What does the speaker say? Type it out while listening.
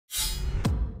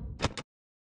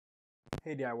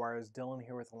Hey DIYers, Dylan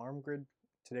here with Alarm Grid.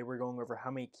 Today we're going over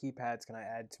how many keypads can I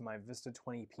add to my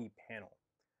VISTA-20P panel.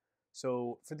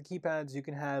 So for the keypads, you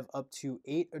can have up to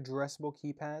 8 addressable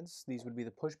keypads. These would be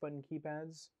the push button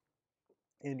keypads.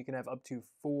 And you can have up to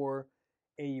 4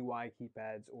 AUI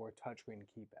keypads or touchscreen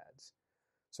keypads.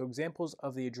 So examples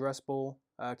of the addressable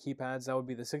keypads, that would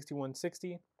be the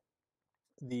 6160,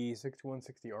 the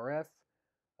 6160 RF,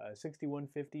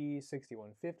 6150,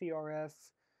 6150 RF,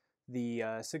 the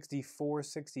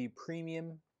 6460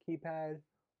 Premium keypad,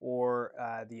 or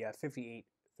the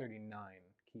 5839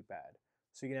 keypad.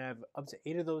 So you can have up to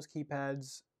 8 of those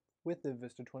keypads with the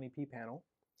VISTA-20P panel.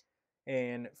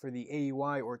 And for the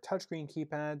AUI or touchscreen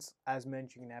keypads, as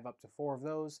mentioned, you can have up to 4 of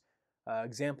those.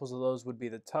 Examples of those would be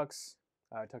the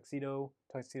Tuxedo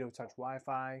Touch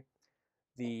Wi-Fi,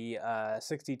 the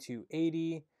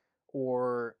 6280,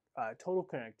 or Total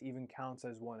Connect even counts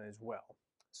as one as well.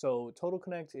 So Total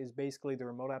Connect is basically the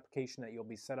remote application that you'll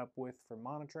be set up with for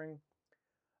monitoring.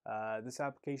 This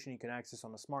application you can access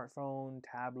on a smartphone,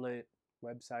 tablet,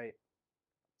 website.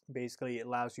 Basically, it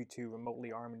allows you to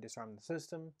remotely arm and disarm the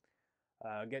system,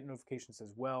 get notifications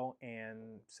as well,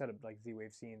 and set up like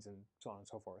Z-Wave scenes and so on and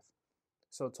so forth.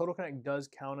 So Total Connect does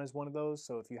count as one of those.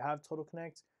 So if you have Total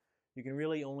Connect, you can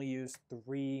really only use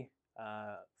 3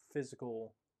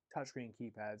 physical touchscreen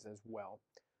keypads as well.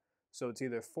 So it's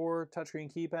either 4 touchscreen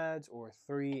keypads or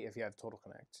 3 if you have Total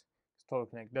Connect. Total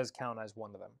Connect does count as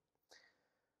one of them.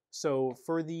 So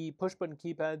for the push button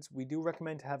keypads, we do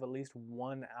recommend to have at least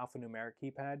 1 alphanumeric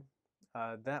keypad.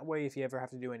 That way, if you ever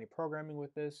have to do any programming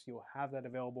with this, you'll have that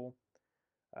available.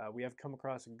 We have come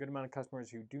across a good amount of customers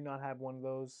who do not have one of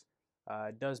those.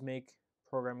 It does make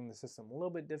programming the system a little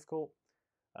bit difficult,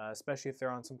 especially if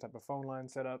they're on some type of phone line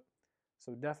setup.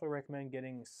 So definitely recommend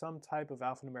getting some type of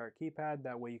alphanumeric keypad.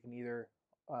 That way you can either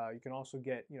you can also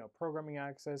get programming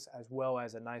access as well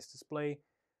as a nice display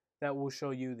that will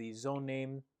show you the zone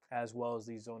name as well as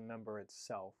the zone number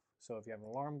itself. So if you have an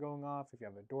alarm going off, if you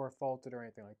have a door faulted or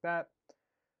anything like that,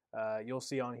 you'll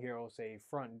see on here it'll say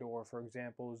front door, for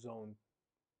example, zone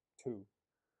 2,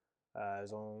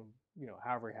 zone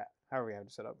however you have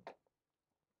to set up.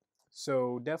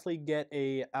 So definitely get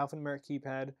a alphanumeric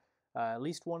keypad, at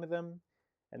least 1 of them.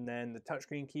 And then the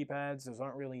touchscreen keypads, those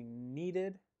aren't really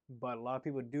needed, but a lot of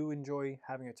people do enjoy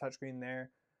having a touchscreen there.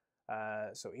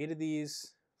 So 8 of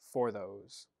these, 4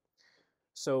 those.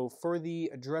 So for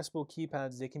the addressable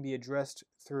keypads, they can be addressed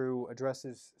through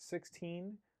addresses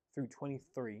 16 through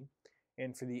 23.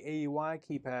 And for the AUI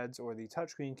keypads or the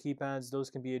touchscreen keypads, those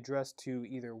can be addressed to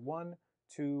either 1,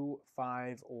 2,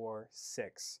 5, or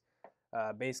 6.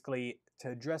 Basically, to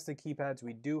address the keypads,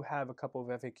 we do have a couple of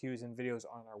FAQs and videos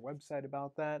on our website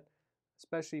about that,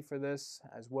 especially for this,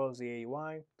 as well as the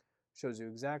AUI. Shows you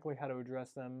exactly how to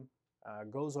address them,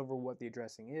 goes over what the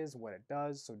addressing is, what it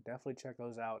does, so definitely check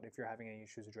those out if you're having any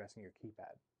issues addressing your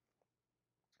keypad.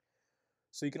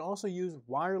 So you can also use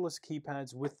wireless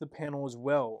keypads with the panel as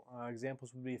well.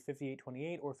 Examples would be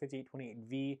 5828 or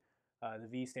 5828V. The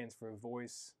V stands for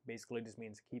voice. Basically, just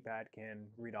means the keypad can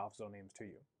read off zone names to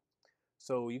you.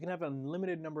 So you can have an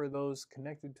unlimited number of those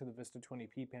connected to the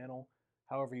VISTA-20P panel.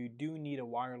 However, you do need a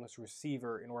wireless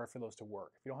receiver in order for those to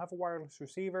work. If you don't have a wireless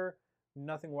receiver,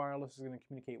 nothing wireless is going to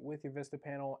communicate with your VISTA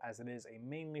panel, as it is a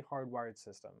mainly hardwired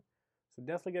system. So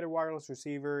definitely get a wireless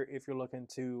receiver if you're looking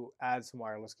to add some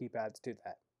wireless keypads to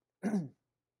that.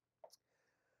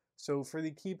 So for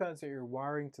the keypads that you're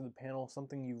wiring to the panel,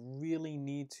 something you really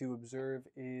need to observe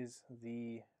is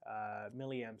the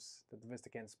milliamps that the VISTA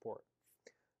can support.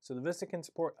 So the VISTA can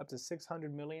support up to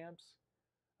 600 milliamps.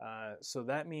 So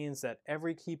that means that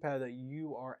every keypad that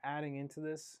you are adding into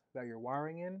this, that you're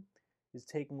wiring in, is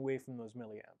taking away from those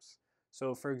milliamps.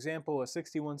 So for example, a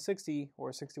 6160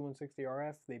 or a 6160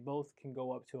 RF, they both can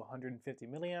go up to 150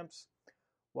 milliamps,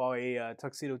 while a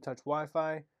Tuxedo Touch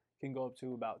Wi-Fi can go up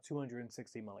to about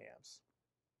 260 milliamps.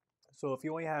 So if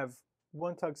you only have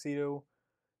 1 Tuxedo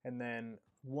and then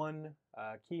 1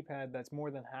 keypad, that's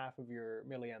more than half of your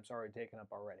milliamps already taken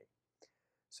up already.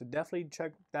 So definitely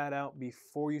check that out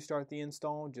before you start the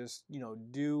install. Just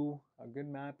do a good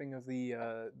mapping of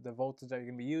the voltage that you're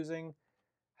going to be using,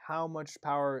 how much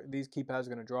power these keypads are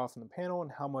going to draw from the panel,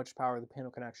 and how much power the panel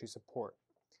can actually support.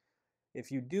 If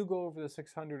you do go over the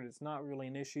 600, it's not really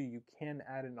an issue. You can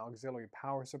add an auxiliary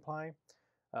power supply,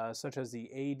 such as the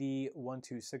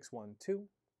AD12612.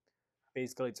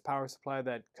 Basically, it's a power supply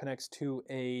that connects to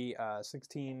a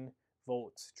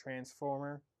 16-volt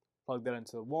transformer. Plug that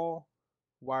into the wall,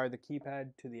 wire the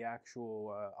keypad to the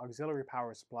actual auxiliary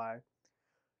power supply.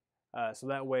 So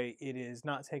that way it is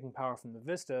not taking power from the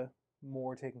VISTA,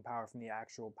 more taking power from the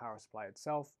actual power supply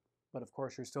itself. But of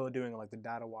course, you're still doing like the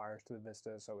data wires to the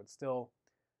Vista, so it's still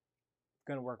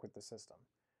going to work with the system.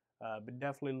 But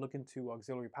definitely look into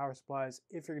auxiliary power supplies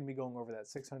if you're going to be going over that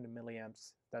 600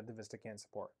 milliamps that the Vista can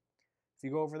support. If you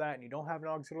go over that and you don't have an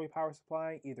auxiliary power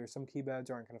supply, either some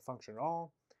keypads aren't going to function at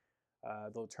all,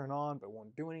 they'll turn on but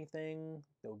won't do anything,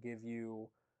 they'll give you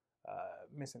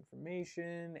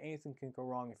misinformation, anything can go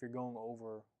wrong if you're going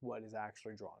over what is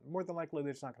actually drawn. More than likely,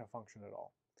 they're just not going to function at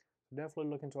all. So definitely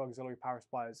look into auxiliary power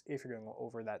supplies if you're going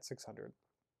over that 600.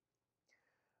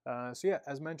 So yeah,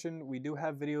 as mentioned, we do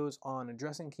have videos on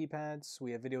addressing keypads.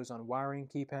 We have videos on wiring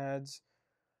keypads.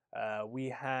 We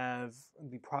have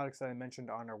the products that I mentioned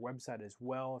on our website as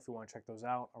well. If you want to check those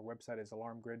out, our website is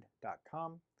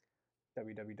alarmgrid.com,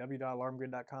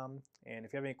 www.alarmgrid.com. And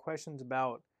if you have any questions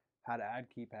about how to add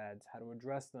keypads, how to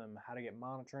address them, how to get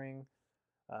monitoring,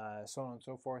 so on and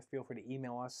so forth, feel free to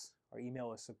email us. Our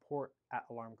email is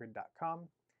support@alarmgrid.com.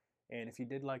 And if you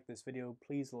did like this video,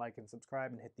 please like and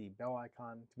subscribe and hit the bell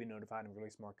icon to be notified and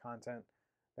release more content.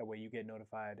 That way you get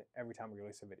notified every time we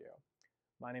release a video.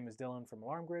 My name is Dylan from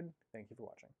Alarm Grid. Thank you for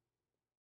watching.